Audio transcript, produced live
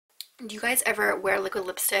Do you guys ever wear liquid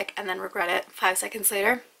lipstick and then regret it 5 seconds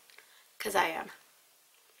later? Because I am.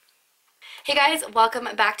 Hey guys, welcome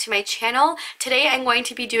back to my channel. Today I'm going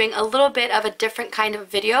to be doing a little bit of a different kind of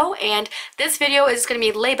video, and this video is going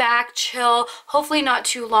to be lay back, chill, hopefully not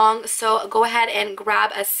too long, so go ahead and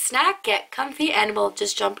grab a snack, get comfy, and we'll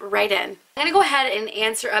just jump right in. I'm going to go ahead and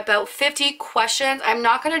answer about 50 questions. I'm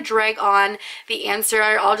not going to drag on the answer,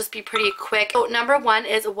 I'll just be pretty quick. So number one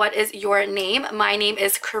is, what is your name? My name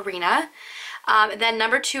is Karina. Then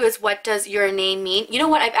number two is, what does your name mean? You know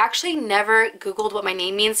what, I've actually never Googled what my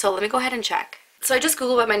name means, so let me go ahead and check. So I just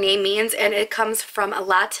Googled what my name means, and it comes from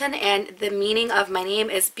Latin, and the meaning of my name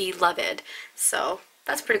is beloved. So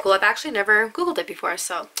that's pretty cool. I've actually never Googled it before,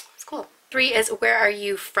 so it's cool. Three is, where are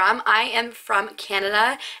you from? I am from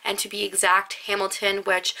Canada, and to be exact, Hamilton,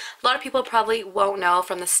 which a lot of people probably won't know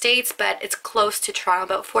from the States, but it's close to Toronto,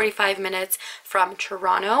 about 45 minutes from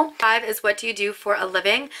Toronto. Five is, what do you do for a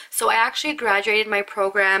living? So I actually graduated my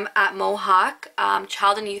program at Mohawk,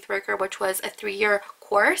 Child and Youth Worker, which was a 3-year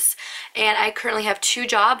course, and I currently have 2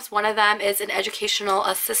 jobs. One of them is an educational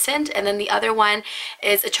assistant, and then the other one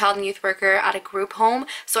is a child and youth worker at a group home.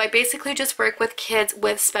 So I basically just work with kids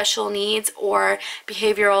with special needs or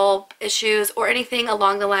behavioral issues or anything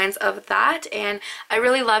along the lines of that, and I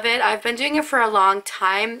really love it. I've been doing it for a long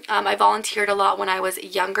time. I volunteered a lot when I was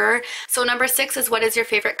younger. So number 6 is, what is your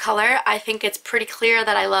favorite color? I think it's pretty clear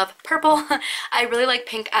that I love purple. I really like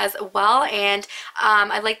pink as well, and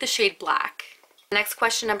I like the shade black. Next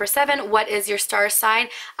question, number 7, what is your star sign?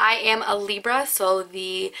 I am a Libra, so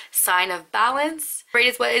the sign of balance. 8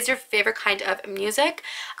 is, what is your favorite kind of music?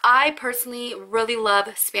 I personally really love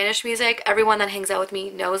Spanish music. Everyone that hangs out with me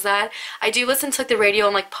knows that. I do listen to like the radio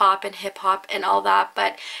and like pop and hip hop and all that,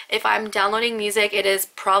 but if I'm downloading music, it is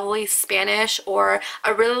probably Spanish, or I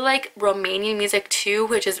really like Romanian music too,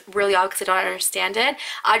 which is really odd because I don't understand it.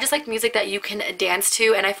 I just like music that you can dance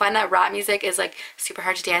to, and I find that rap music is like super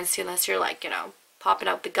hard to dance to unless you're like, you know, popping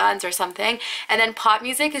out the guns or something. And then pop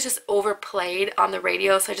music is just overplayed on the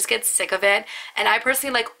radio, so I just get sick of it. And I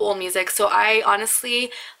personally like old music, so I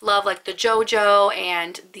honestly love like the JoJo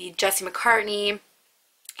and the Jesse McCartney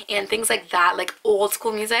and things like that, like old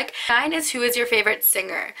school music. 9 is, who is your favorite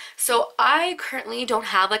singer? So I currently don't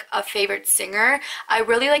have like a favorite singer. I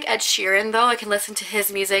really like Ed Sheeran though. I can listen to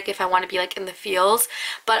his music if I want to be like in the feels,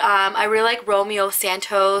 but I really like Romeo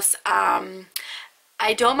Santos.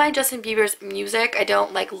 I don't mind Justin Bieber's music. I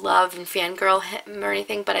don't like love and fangirl him or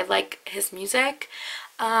anything, but I like his music.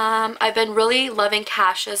 I've been really loving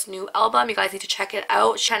Cash's new album. You guys need to check it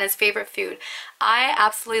out. Shanna's favorite food. I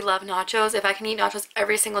absolutely love nachos. If I can eat nachos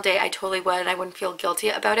every single day, I totally would, and I wouldn't feel guilty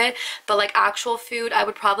about it. But like actual food, I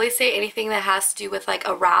would probably say anything that has to do with like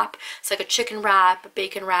a wrap. So like a chicken wrap, a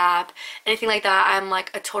bacon wrap, anything like that. I'm like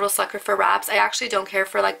a total sucker for wraps. I actually don't care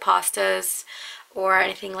for like pastas or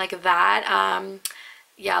anything like that.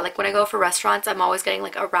 Yeah, like when I go for restaurants, I'm always getting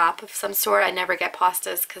like a wrap of some sort. I never get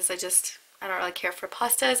pastas because I don't really care for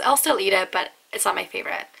pastas. I'll still eat it, but it's not my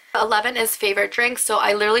favorite. 11 is favorite drink. So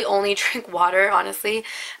I literally only drink water, honestly.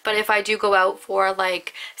 But if I do go out for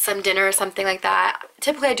like some dinner or something like that,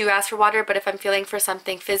 typically I do ask for water, but if I'm feeling for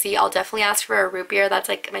something fizzy, I'll definitely ask for a root beer. That's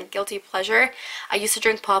like my guilty pleasure. I used to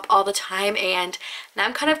drink pop all the time, and now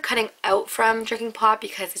I'm kind of cutting out from drinking pop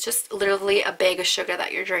because it's just literally a bag of sugar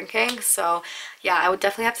that you're drinking. So yeah, I would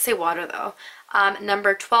definitely have to say water though.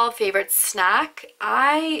 Number 12, favorite snack.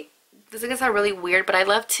 This is gonna sound really weird, but I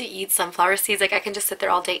love to eat sunflower seeds. Like I can just sit there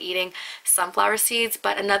all day eating sunflower seeds.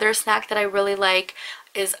 But another snack that I really like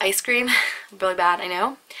is ice cream. Really bad, I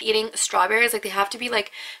know. Eating strawberries, like they have to be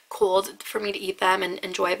like cold for me to eat them and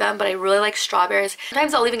enjoy them, but I really like strawberries.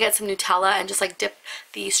 Sometimes I'll even get some Nutella and just like dip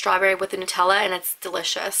the strawberry with the Nutella, and it's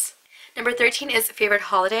delicious. Number 13 is favorite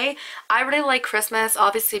holiday. I really like Christmas,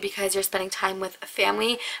 obviously, because you're spending time with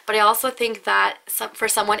family, but I also think that for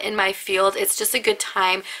someone in my field, it's just a good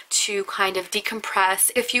time to kind of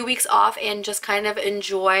decompress, a few weeks off, and just kind of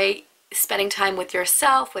enjoy spending time with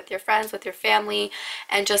yourself, with your friends, with your family,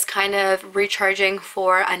 and just kind of recharging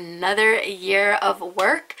for another year of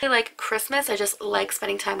work. I like Christmas. I just like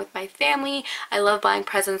spending time with my family. I love buying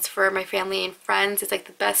presents for my family and friends. It's like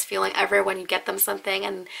the best feeling ever when you get them something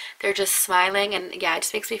and they're just smiling, and yeah, it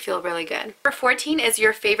just makes me feel really good. Number 14 is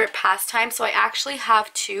your favorite pastime. So I actually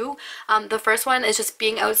have 2. The first one is just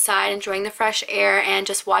being outside, enjoying the fresh air, and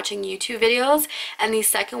just watching YouTube videos, and the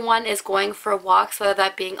second one is going for walks, whether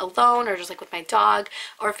that being alone alone or just like with my dog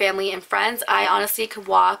or family and friends, I honestly could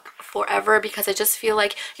walk forever because I just feel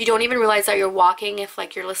like you don't even realize that you're walking if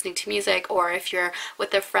like you're listening to music, or if you're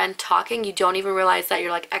with a friend talking, you don't even realize that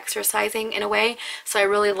you're like exercising in a way. So I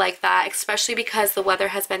really like that, especially because the weather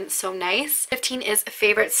has been so nice. 15 is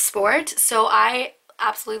favorite sport. So I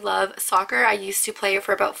absolutely love soccer. I used to play it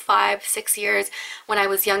for about 5-6 years when I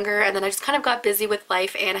was younger, and then I just kind of got busy with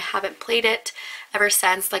life and I haven't played it ever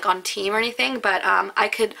since, like on team or anything. But I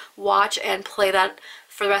could watch and play that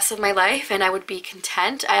for the rest of my life and I would be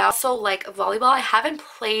content. I also like volleyball. I haven't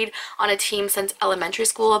played on a team since elementary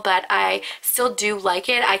school, but I still do like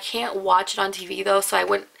it. I can't watch it on TV though, so I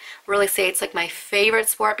wouldn't really say it's like my favorite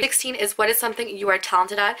sport. 16 is what is something you are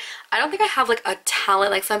talented at. I don't think I have like a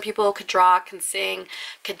talent. Like some people could draw, can sing,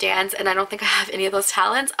 could dance, and I don't think I have any of those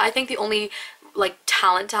talents. I think the only like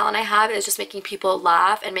talent I have is just making people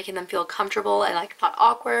laugh and making them feel comfortable and like not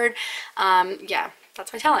awkward. Yeah,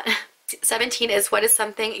 that's my talent. 17 is what is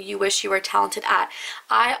something you wish you were talented at.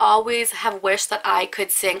 I always have wished that I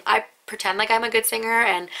could sing. I pretend like I'm a good singer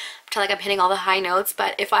and pretend like I'm hitting all the high notes,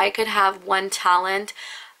 but if I could have one talent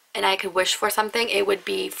and I could wish for something, it would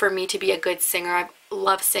be for me to be a good singer. I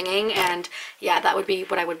love singing, and yeah, that would be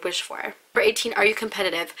what I would wish for. Number 18, are you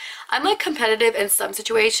competitive? I'm like competitive in some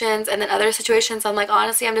situations, and then other situations I'm like,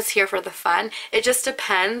 honestly, I'm just here for the fun. It just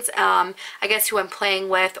depends, I guess, who I'm playing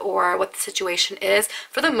with or what the situation is.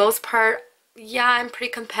 For the most part, yeah, I'm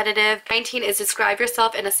pretty competitive. 19 is describe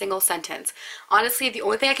yourself in a single sentence. Honestly, the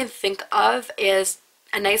only thing I can think of is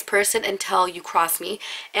a nice person until you cross me.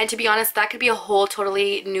 And to be honest, that could be a whole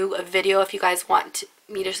totally new video if you guys want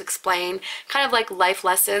me to just explain kind of like life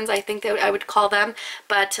lessons, I think that I would call them.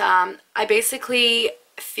 But I basically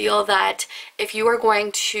feel that if you are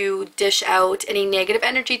going to dish out any negative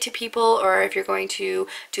energy to people, or if you're going to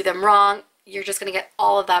do them wrong, you're just going to get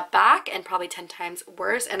all of that back and probably 10 times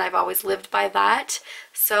worse. And I've always lived by that.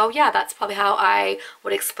 So yeah, that's probably how I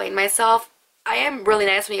would explain myself. I am really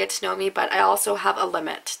nice when you get to know me, but I also have a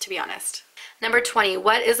limit, to be honest. Number 20,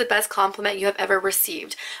 what is the best compliment you have ever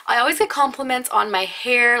received? I always get compliments on my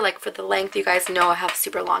hair, like for the length. You guys know I have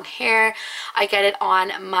super long hair. I get it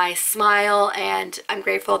on my smile, and I'm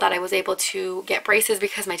grateful that I was able to get braces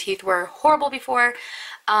because my teeth were horrible before.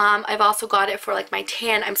 I've also got it for like my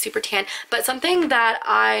tan. I'm super tan, but something that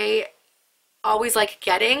I always like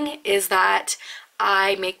getting is that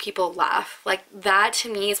I make people laugh. Like that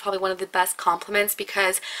to me is probably one of the best compliments,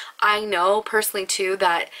 because I know personally too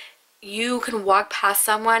that you can walk past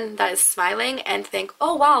someone that is smiling and think,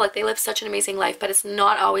 oh wow, like they live such an amazing life, but it's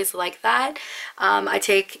not always like that. I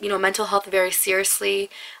take, you know, mental health very seriously,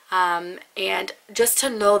 and just to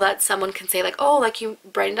know that someone can say like, oh, like you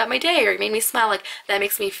brightened up my day, or you made me smile, like that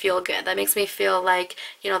makes me feel good. That makes me feel like,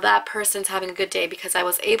 you know, that person's having a good day because I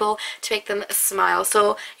was able to make them smile.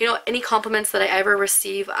 So, you know, any compliments that I ever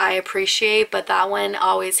receive, I appreciate, but that one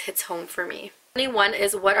always hits home for me. 21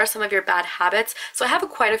 is what are some of your bad habits? So I have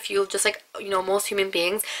quite a few, just like, you know, most human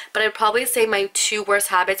beings, but I'd probably say my 2 worst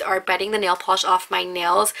habits are biting the nail polish off my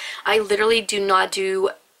nails. I literally do not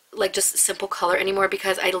do like just simple color anymore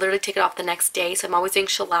because I literally take it off the next day, so I'm always doing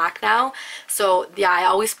shellac now. So yeah, I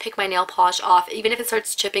always pick my nail polish off. Even if it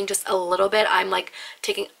starts chipping just a little bit, I'm like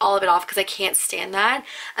taking all of it off because I can't stand that.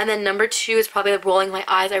 And then number 2 is probably like rolling my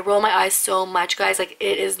eyes. I roll my eyes so much, guys. Like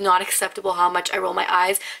it is not acceptable how much I roll my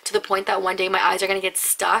eyes, to the point that one day my eyes are gonna get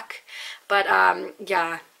stuck. But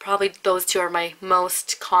yeah, probably those 2 are my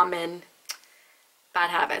most common bad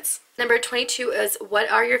habits. Number 22 is what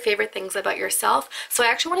are your favorite things about yourself? So I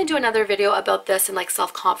actually want to do another video about this and like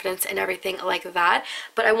self-confidence and everything like that.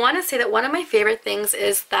 But I want to say that one of my favorite things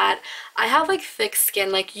is that I have like thick skin.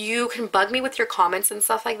 Like you can bug me with your comments and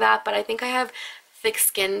stuff like that, but I think I have thick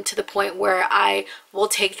skin to the point where I will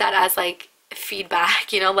take that as like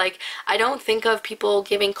feedback, you know, like I don't think of people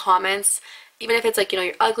giving comments, even if it's like, you know,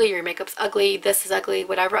 you're ugly, your makeup's ugly, this is ugly,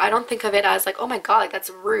 whatever. I don't think of it as like, oh my god, like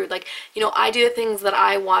that's rude. Like, you know, I do the things that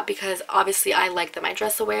I want because obviously I like them. I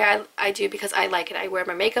dress the way I do because I like it. I wear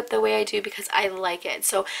my makeup the way I do because I like it.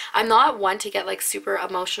 So I'm not one to get like super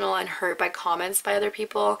emotional and hurt by comments by other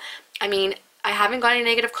people. I mean, I haven't got any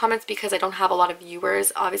negative comments because I don't have a lot of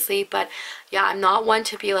viewers, obviously, but yeah, I'm not one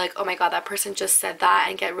to be like, oh my god, that person just said that,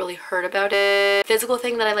 and get really hurt about it. Physical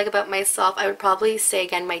thing that I like about myself, I would probably say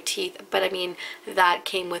again my teeth, but I mean that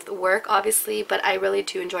came with work obviously, but I really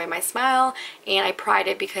do enjoy my smile and I pride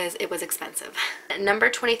it because it was expensive.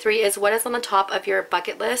 Number 23 is what is on the top of your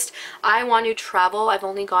bucket list? I want to travel. I've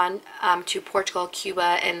only gone to Portugal,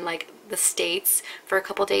 Cuba, and like the States for a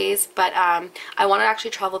couple days, but I want to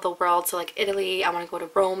actually travel the world. So like Italy, I want to go to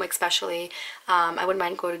Rome especially. I wouldn't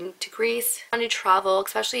mind going to Greece. I want to travel,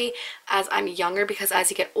 especially as I'm younger, because as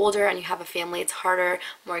you get older and you have a family, it's harder,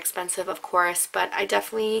 more expensive, of course. But I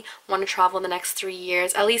definitely want to travel in the next 3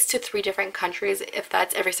 years, at least to 3 different countries. If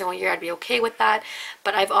that's every single year, I'd be okay with that.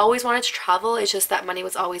 But I've always wanted to travel. It's just that money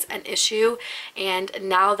was always an issue. And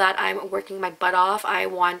now that I'm working my butt off, I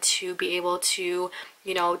want to be able to,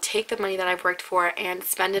 you know, take the money that I've worked for and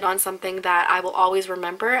spend it on something that I will always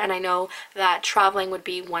remember, and I know that traveling would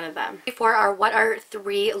be one of them. What are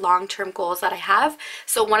 3 long-term goals that I have?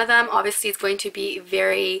 So one of them obviously is going to be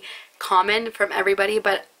very common from everybody,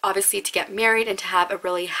 but obviously to get married and to have a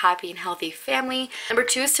really happy and healthy family. Number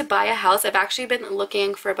 2 is to buy a house. I've actually been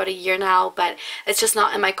looking for about a year now, but it's just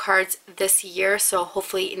not in my cards this year, so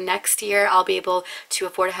hopefully next year I'll be able to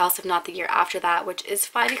afford a house, if not the year after that, which is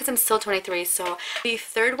fine because I'm still 23. So the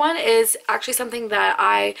third one is actually something that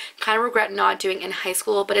I kind of regret not doing in high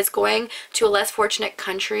school, but it's going to a less fortunate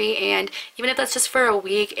country, and even if that's just for a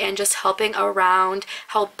week and just helping around,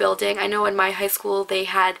 help building. I know in my high school they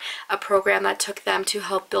had a program that took them to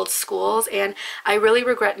help build schools, and I really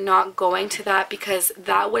regret not going to that because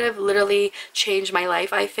that would have literally changed my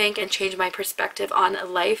life, I think, and changed my perspective on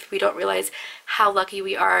life. We don't realize how lucky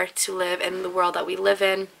we are to live in the world that we live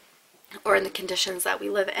in, or in the conditions that we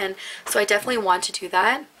live in. So I definitely want to do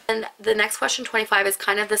that. And the next question, 25, is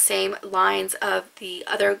kind of the same lines of the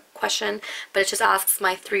other question, but it just asks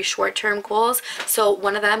my 3 short-term goals. So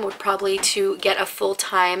one of them would probably to get a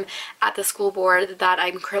full-time at the school board that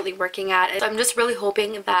I'm currently working at. So I'm just really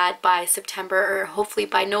hoping that by September, or hopefully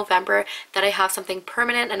by November, that I have something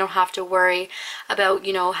permanent. I don't have to worry about,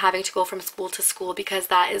 you know, having to go from school to school, because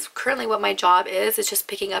that is currently what my job is. It's just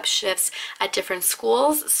picking up shifts at different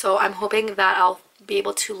schools. So I'm hoping that I'll be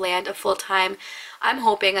able to land a full-time, I'm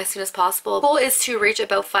hoping, as soon as possible. The goal is to reach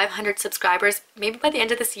about 500 subscribers, maybe by the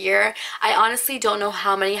end of this year. I honestly don't know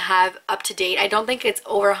how many I have up to date. I don't think it's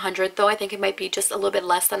over 100 though. I think it might be just a little bit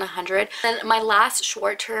less than 100. And my last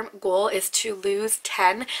short-term goal is to lose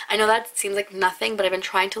 10. I know that seems like nothing, but I've been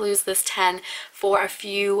trying to lose this 10 for a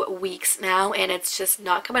few weeks now, and it's just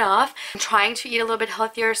not coming off. I'm trying to eat a little bit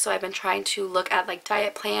healthier, so I've been trying to look at like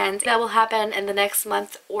diet plans. That will happen in the next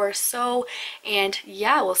month or so, and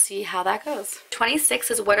yeah, we'll see how that goes. 26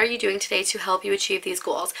 is, what are you doing today to help you achieve these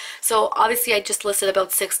goals? So obviously I just listed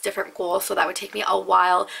about 6 different goals, so that would take me a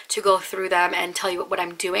while to go through them and tell you what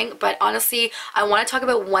I'm doing. But honestly, I want to talk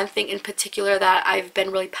about one thing in particular that I've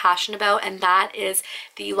been really passionate about, and that is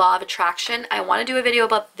the law of attraction. I want to do a video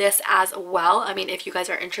about this as well, I mean, if you guys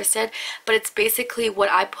are interested, but it's basically what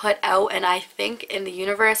I put out and I think in the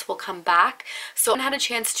universe will come back. So I haven't had a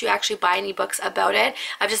chance to actually buy any books about it.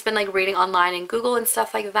 I've just been like reading online and Google and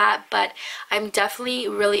stuff like that, but I'm definitely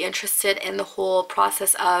really interested in the whole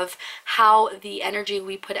process of how the energy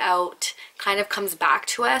we put out kind of comes back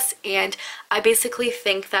to us. And I basically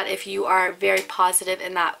think that if you are very positive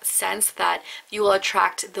in that sense, that you will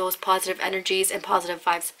attract those positive energies and positive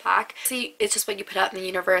vibes back. See, it's just what you put out in the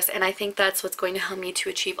universe, and I think that's what's going to help me to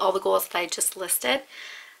achieve all the goals that I just listed.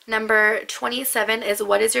 Number 27 is,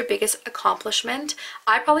 what is your biggest accomplishment?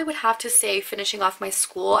 I probably would have to say finishing off my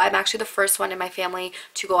school. I'm actually the first one in my family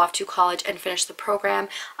to go off to college and finish the program.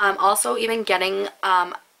 Also, even getting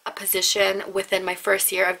a position within my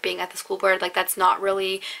first year of being at the school board, like that's not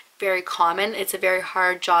really very common. It's a very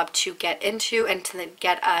hard job to get into, and to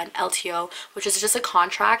get an LTO, which is just a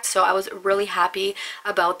contract. So I was really happy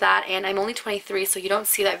about that, and I'm only 23, so you don't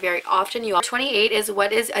see that very often. 28 is,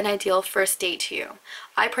 what is an ideal first date to you?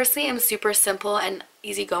 I personally am super simple and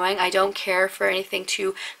easygoing. I don't care for anything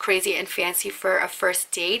too crazy and fancy for a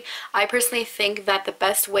first date. I personally think that the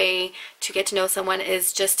best way to get to know someone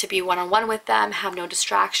is just to be one-on-one with them, have no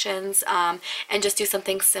distractions, and just do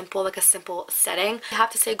something simple, like a simple setting. I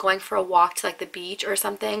have to say, going for a walk to like the beach or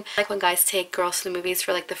something, like when guys take girls to the movies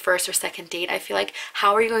for like the first or second date, I feel like,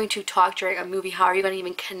 how are you going to talk during a movie? How are you going to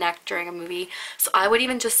even connect during a movie? So I would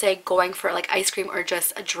even just say going for like ice cream or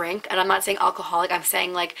just a drink, and I'm not saying alcoholic, I'm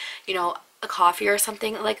saying like, you know, a coffee or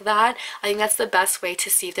something like that. I think that's the best way to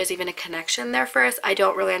see if there's even a connection there first. I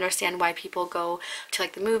don't really understand why people go to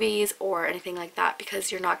like the movies or anything like that,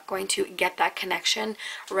 because you're not going to get that connection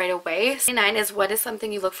right away. 29 is, what is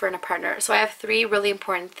something you look for in a partner? So I have 3 really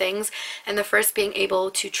important things, and the first being able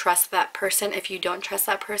to trust that person. If you don't trust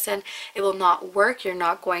that person, it will not work. You're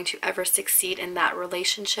not going to ever succeed in that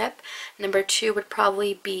relationship. Number 2 would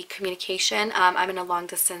probably be communication. I'm in a long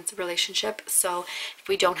distance relationship, so if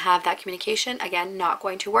we don't have that communication, again, not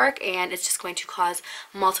going to work, and it's just going to cause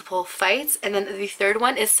multiple fights. And then the third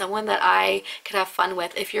one is someone that I could have fun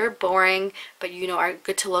with. If you're boring but you know are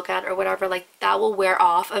good to look at or whatever, like that will wear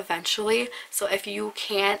off eventually. So if you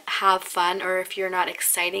can't have fun, or if you're not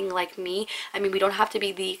exciting like me, I mean, we don't have to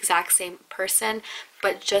be the exact same person,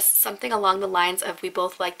 but just something along the lines of we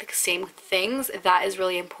both like the same things, that is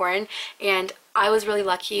really important. And I was really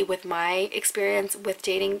lucky with my experience with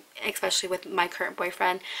dating, especially with my current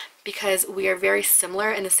boyfriend, because we are very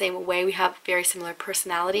similar in the same way. We have very similar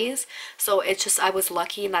personalities. So it's just, I was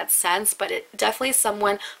lucky in that sense, but it definitely is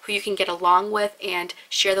someone who you can get along with and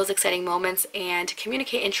share those exciting moments, and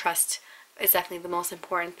communicate and trust is definitely the most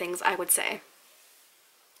important things, I would say.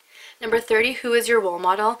 Number 30, who is your role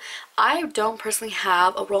model? I don't personally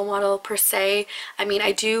have a role model per se. I mean,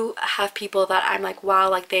 I do have people that I'm like, wow,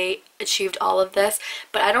 like they achieved all of this,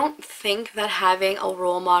 but I don't think that having a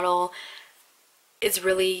role model is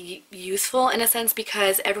really useful in a sense,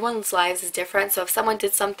 because everyone's lives is different. So if someone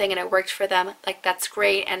did something and it worked for them, like that's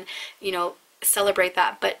great, and you know, celebrate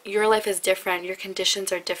that. But your life is different, your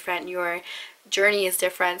conditions are different, your journey is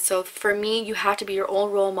different. So for me, you have to be your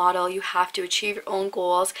own role model. You have to achieve your own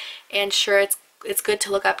goals, and sure, it's good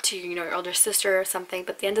to look up to, you know, your older sister or something,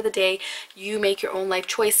 but at the end of the day, you make your own life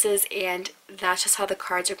choices, and that's just how the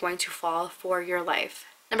cards are going to fall for your life.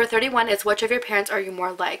 Number 31 is, which of your parents are you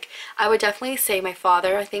more like? I would definitely say my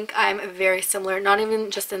father. I think I'm very similar, not even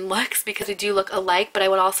just in looks, because we do look alike, but I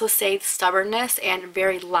would also say stubbornness and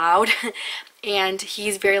very loud. And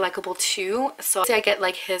he's very likable too. So I get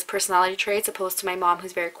like his personality traits, opposed to my mom,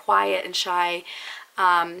 who's very quiet and shy.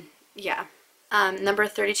 Yeah. Number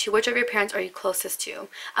 32, which of your parents are you closest to?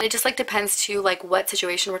 It just like depends to like what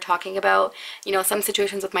situation we're talking about. You know, some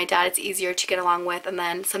situations with my dad it's easier to get along with, and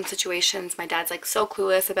then some situations my dad's like so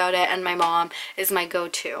clueless about it, and my mom is my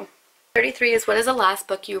go-to. 33 is, what is the last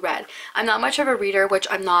book you read? I'm not much of a reader, which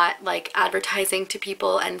I'm not like advertising to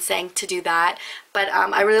people and saying to do that, but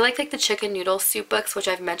I really like the chicken noodle soup books, which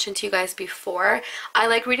I've mentioned to you guys before. I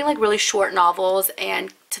like reading like really short novels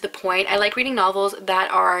and to the point. I like reading novels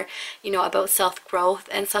that are, you know, about self-growth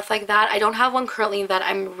and stuff like that. I don't have one currently that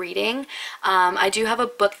I'm reading. I do have a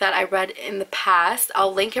book that I read in the past.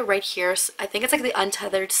 I'll link it right here. I think it's like The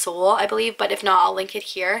Untethered Soul, I believe, but if not, I'll link it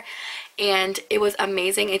here. And it was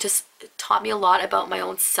amazing. It just taught me a lot about my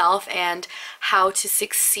own self and how to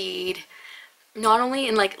succeed, not only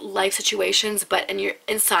in like life situations, but in your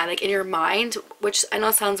inside, like in your mind, which I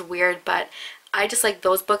know sounds weird, but I just like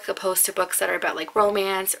those books opposed to books that are about like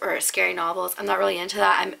romance or scary novels. I'm not really into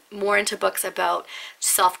that. I'm more into books about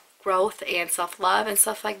self-growth and self-love and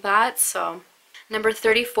stuff like that. So number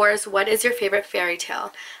 34 is, what is your favorite fairy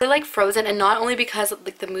tale? I like Frozen, and not only because of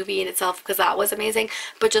like the movie in itself, because that was amazing,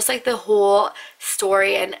 but just like the whole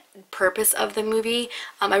story and purpose of the movie.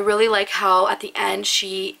 I really like how at the end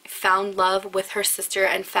she found love with her sister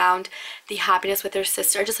and found the happiness with her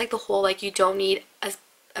sister. Just like the whole, like, you don't need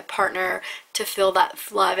a partner to feel that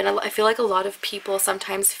love. And I feel like a lot of people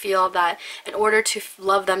sometimes feel that in order to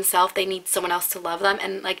love themselves, they need someone else to love them,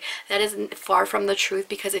 and like that is far from the truth,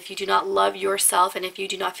 because if you do not love yourself and if you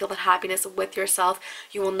do not feel that happiness with yourself,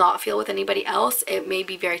 you will not feel with anybody else. It may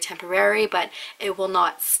be very temporary, but it will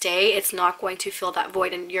not stay. It's not going to fill that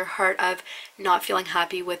void in your heart of not feeling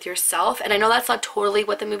happy with yourself. And I know that's not totally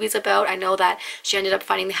what the movie's about. I know that she ended up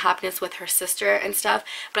finding the happiness with her sister and stuff,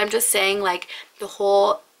 but I'm just saying, like, the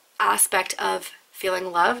whole aspect of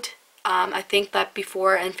feeling loved. I think that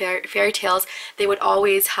before in fairy tales, they would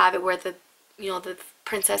always have it where the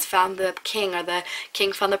princess found the king, or the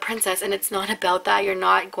king found the princess, and it's not about that. You're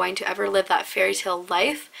not going to ever live that fairy tale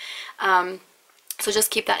life. So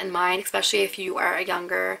just keep that in mind, especially if you are a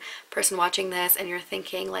younger person watching this and you're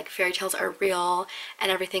thinking like fairy tales are real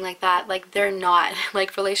and everything like that. Like, they're not.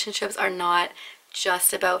 Like, relationships are not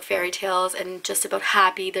just about fairy tales and just about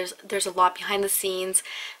happy. There's a lot behind the scenes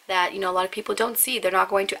that, you know, a lot of people don't see. They're not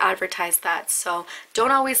going to advertise that. So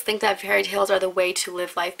don't always think that fairy tales are the way to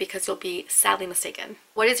live life, because you'll be sadly mistaken.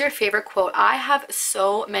 What is your favorite quote? I have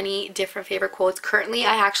so many different favorite quotes. Currently,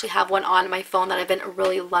 I actually have one on my phone that I've been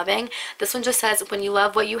really loving. This one just says, when you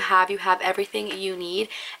love what you have everything you need.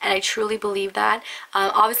 And I truly believe that.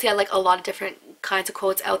 Obviously, I like a lot of different kinds of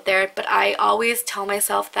quotes out there, but I always tell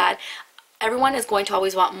myself that everyone is going to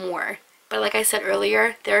always want more. But like I said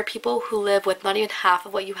earlier, there are people who live with not even half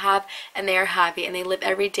of what you have, and they are happy, and they live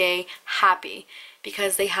every day happy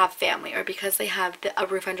because they have family, or because they have a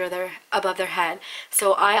roof above their head.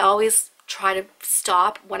 So I always try to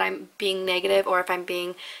stop when I'm being negative, or if I'm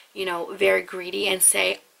being, you know, very greedy, and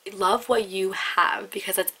say, love what you have,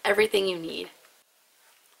 because that's everything you need.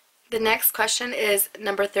 The next question is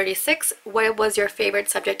number 36. What was your favorite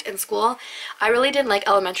subject in school? I really didn't like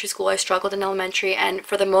elementary school. I struggled in elementary and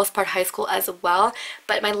for the most part high school as well.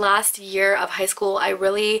 But my last year of high school, I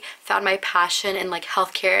really found my passion in like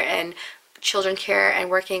healthcare and children care and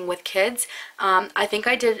working with kids. I think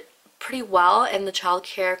I did pretty well in the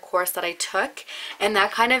childcare course that I took, and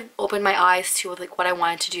that kind of opened my eyes to like what I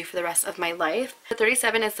wanted to do for the rest of my life.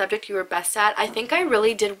 37 is subject you were best at. I think I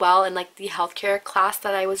really did well in like the healthcare class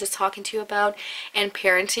that I was just talking to you about, and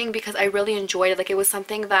parenting, because I really enjoyed it. Like it was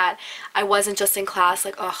something that I wasn't just in class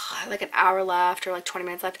like, oh, like an hour left or like 20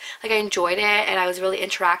 minutes left. Like I enjoyed it and I was really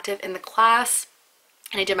interactive in the class.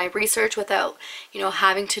 And I did my research without, you know,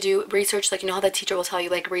 having to do research. Like, you know how the teacher will tell you,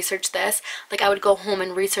 like, research this? Like, I would go home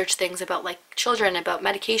and research things about, like, children, about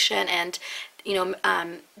medication and, you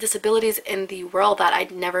know, disabilities in the world that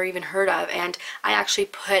I'd never even heard of. And I actually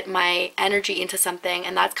put my energy into something.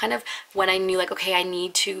 And that's kind of when I knew, like, okay, I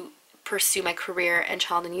need to pursue my career in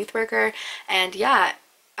child and youth worker. And yeah,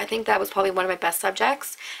 I think that was probably one of my best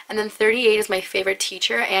subjects. And then 38 is my favorite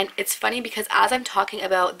teacher. And it's funny because as I'm talking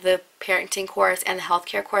about the parenting course and the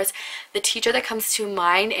healthcare course, the teacher that comes to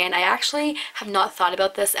mind, and I actually have not thought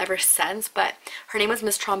about this ever since, but her name was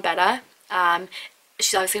Miss Trombetta.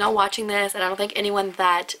 She's obviously not watching this, and I don't think anyone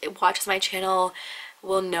that watches my channel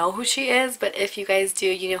will know who she is, but if you guys do,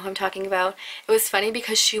 you know who I'm talking about. It was funny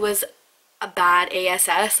because she was a bad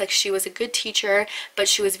ASS. Like, she was a good teacher, but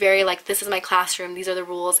she was very like, this is my classroom, these are the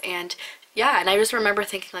rules. And yeah, and I just remember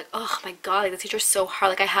thinking like, oh my god, like, the teacher's so hard.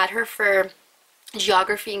 Like, I had her for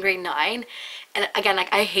geography in grade 9, and again,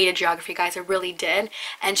 like, I hated geography, guys, I really did.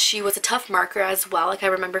 And she was a tough marker as well, like, I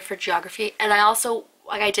remember for geography. And I also,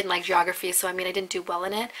 like, I didn't like geography, so I mean, I didn't do well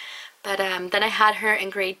in it. But then I had her in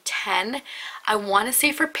grade 10, I want to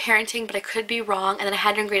say for parenting, but I could be wrong. And then I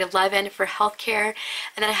had her in grade 11 for healthcare.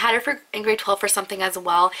 And then I had her in grade 12 for something as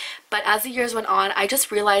well. But as the years went on, I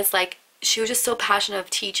just realized, like, she was just so passionate of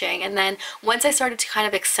teaching. And then once I started to kind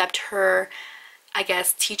of accept her, I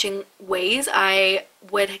guess, teaching ways, I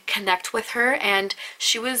would connect with her, and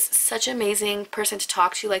she was such an amazing person to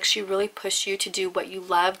talk to. Like, she really pushed you to do what you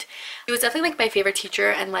loved. She was definitely like my favorite teacher,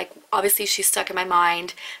 and like, obviously she's stuck in my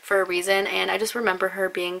mind for a reason, and I just remember her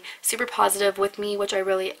being super positive with me, which I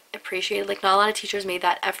really appreciated. Like, not a lot of teachers made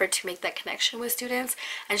that effort to make that connection with students,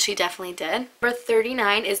 and she definitely did. Number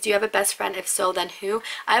 39 is, do you have a best friend? If so, then who?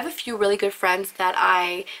 I have a few really good friends that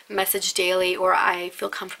I message daily or I feel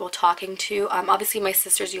comfortable talking to. Obviously my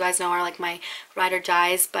sisters, you guys know, are like my ride or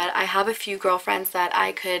dies, but I have a few girlfriends that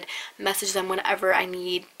I could message them whenever I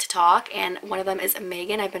need to talk, and one of them is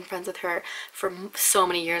Megan. I've been friends with her for so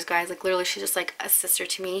many years, guys. Like, literally, she's just like a sister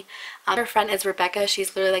to me. Her friend is Rebecca.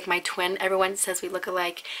 She's literally like my twin. Everyone says we look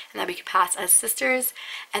alike and that we could pass as sisters.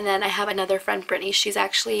 And then I have another friend, Brittany. She's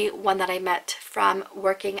actually one that I met from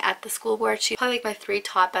working at the school board. She's probably like my 3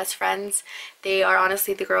 top best friends. They are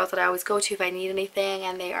honestly the girls that I always go to if I need anything,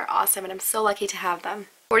 and they are awesome, and I'm so lucky to have them.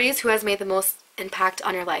 40 is, who has made the most impact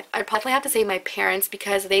on your life? I'd probably have to say my parents,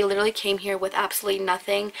 because they literally came here with absolutely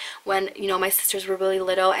nothing when, you know, my sisters were really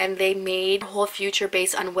little, and they made a whole future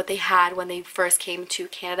based on what they had when they first came to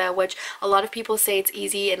Canada, which a lot of people say it's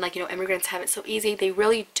easy and, like, you know, immigrants have it so easy. They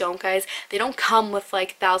really don't, guys. They don't come with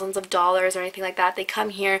like thousands of dollars or anything like that. They come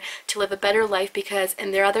here to live a better life, because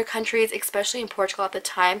in their other countries, especially in Portugal at the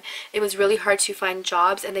time, it was really hard to find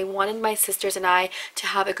jobs, and they wanted my sisters and I to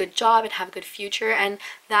have a good job and have a good future. And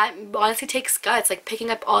that honestly takes guts, like picking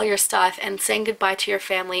up all your stuff and saying goodbye to your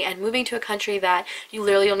family and moving to a country that you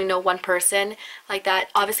literally only know one person. Like, that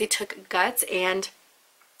obviously took guts, and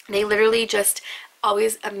they literally just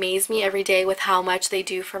always amaze me every day with how much they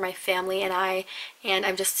do for my family and I, and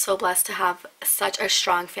I'm just so blessed to have such a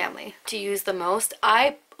strong family. To use the most,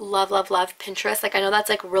 I love Pinterest. Like, I know that's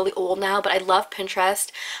like really old now, but I love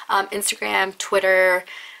Pinterest. Instagram, Twitter,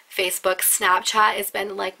 Facebook, Snapchat has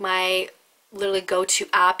been like my literally go-to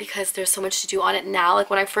app, because there's so much to do on it now. Like,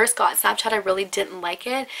 when I first got Snapchat, I really didn't like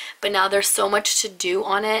it, but now there's so much to do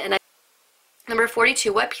on it. And Number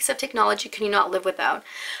 42, what piece of technology can you not live without?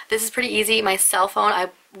 This is pretty easy. My cell phone, I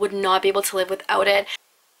would not be able to live without it.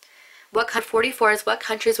 44 is, what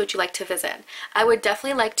countries would you like to visit? I would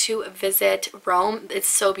definitely like to visit Rome. It's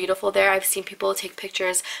so beautiful there. I've seen people take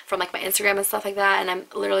pictures from like my Instagram and stuff like that, and I'm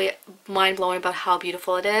literally mind blown about how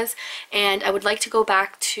beautiful it is. And I would like to go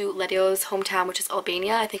back to Ledio's hometown, which is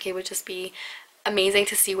Albania. I think it would just be amazing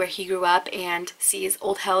to see where he grew up and see his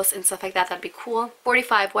old house and stuff like that. That'd be cool.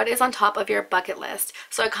 45, what is on top of your bucket list?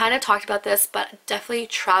 So I kind of talked about this, but definitely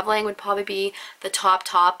traveling would probably be the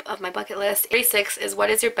top of my bucket list. 36 is, what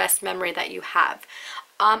is your best memory that you have?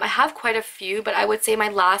 I have quite a few, but I would say my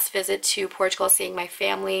last visit to Portugal, seeing my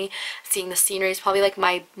family, seeing the scenery is probably like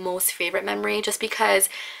my most favorite memory, just because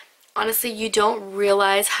honestly you don't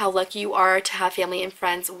realize how lucky you are to have family and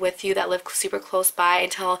friends with you that live super close by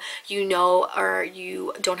until you know or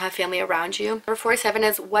you don't have family around you. Number 47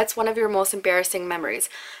 is, what's one of your most embarrassing memories?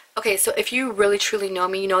 Okay, so if you really truly know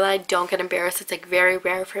me, you know that I don't get embarrassed. It's like very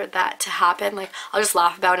rare for that to happen. Like, I'll just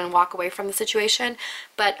laugh about it and walk away from the situation.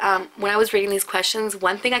 But when I was reading these questions,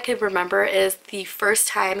 one thing I could remember is the first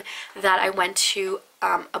time that I went to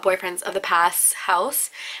a boyfriend's of the past house,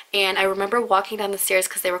 and I remember walking down the stairs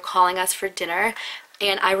because they were calling us for dinner.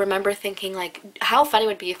 And I remember thinking, like, how funny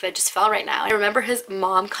would it be if it just fell right now. I remember his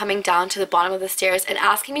mom coming down to the bottom of the stairs and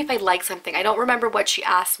asking me if I liked something. I don't remember what she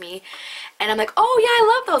asked me. And I'm like, oh yeah,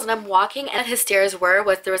 I love those. And I'm walking, and his stairs there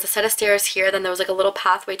was a set of stairs here, then there was like a little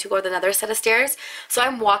pathway to go to another set of stairs. So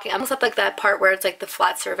I'm walking, I'm almost at like that part where it's like the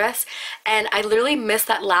flat surface, and I literally missed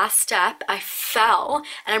that last step. I fell,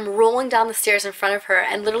 and I'm rolling down the stairs in front of her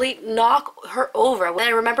and literally knock her over. And I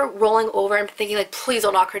remember rolling over and thinking, like, please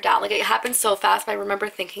don't knock her down. Like, it happened so fast, but I remember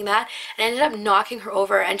thinking that, and I ended up knocking her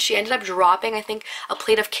over, and she ended up dropping, I think, a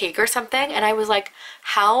plate of cake or something. And I was like,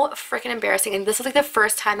 how freaking embarrassing. And this is like the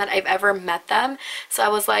first time that I've ever met them, so I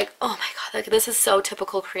was like, oh my god, like, this is so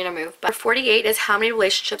typical Karina move. But 48 is, how many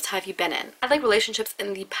relationships have you been in? I had like relationships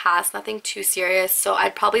in the past, nothing too serious, so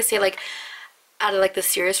I'd probably say like out of like the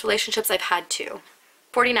serious relationships, I've had 2.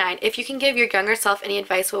 49, if you can give your younger self any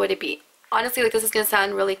advice, what would it be? Honestly, like, this is gonna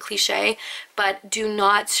sound really cliche, but do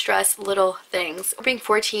not stress little things. Being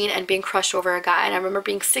 14 and being crushed over a guy, and I remember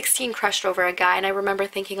being 16 crushed over a guy, and I remember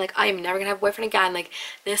thinking, like, I am never gonna have a boyfriend again, like,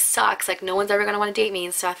 this sucks, like, no one's ever gonna want to date me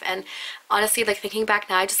and stuff. And honestly, like, thinking back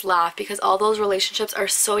now, I just laugh because all those relationships are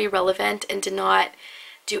so irrelevant and did not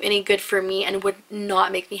do any good for me and would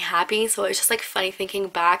not make me happy. So it's just like funny thinking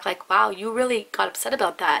back, like, wow, you really got upset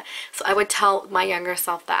about that. So I would tell my younger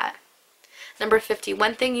self that. Number 50,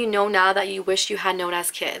 one thing you know now that you wish you had known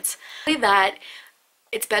as kids. That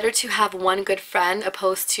it's better to have one good friend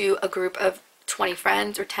opposed to a group of 20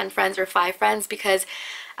 friends or 10 friends or 5 friends, because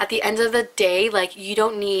at the end of the day, like, you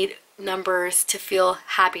don't need numbers to feel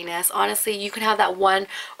happiness. Honestly, you can have that 1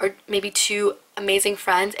 or maybe 2 amazing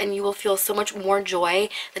friends and you will feel so much more joy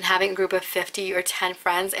than having a group of 50 or 10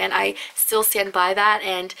 friends. And I still stand by that,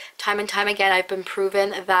 and time again I've been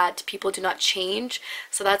proven that people do not change.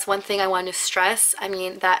 So that's one thing I want to stress. I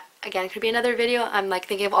mean, that again could be another video. I'm like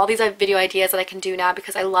thinking of all these video ideas that I can do now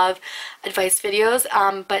because I love advice videos,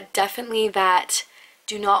 but definitely that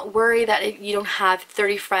do not worry that you don't have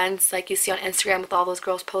 30 friends like you see on Instagram with all those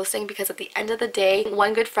girls posting, because at the end of the day,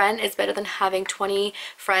 one good friend is better than having 20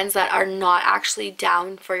 friends that are not actually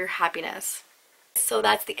down for your happiness. So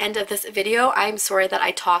that's the end of this video. I'm sorry that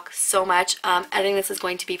I talk so much. Editing this is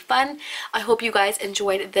going to be fun. I hope you guys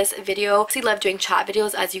enjoyed this video. I love doing chat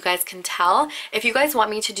videos, as you guys can tell. If you guys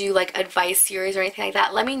want me to do like advice series or anything like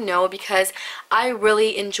that, let me know, because I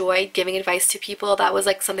really enjoy giving advice to people. That was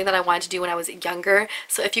like something that I wanted to do when I was younger.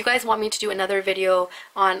 So if you guys want me to do another video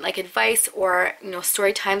on like advice or, you know,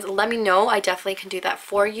 story times, let me know. I definitely can do that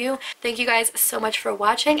for you. Thank you guys so much for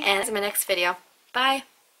watching, and see you in my next video. Bye!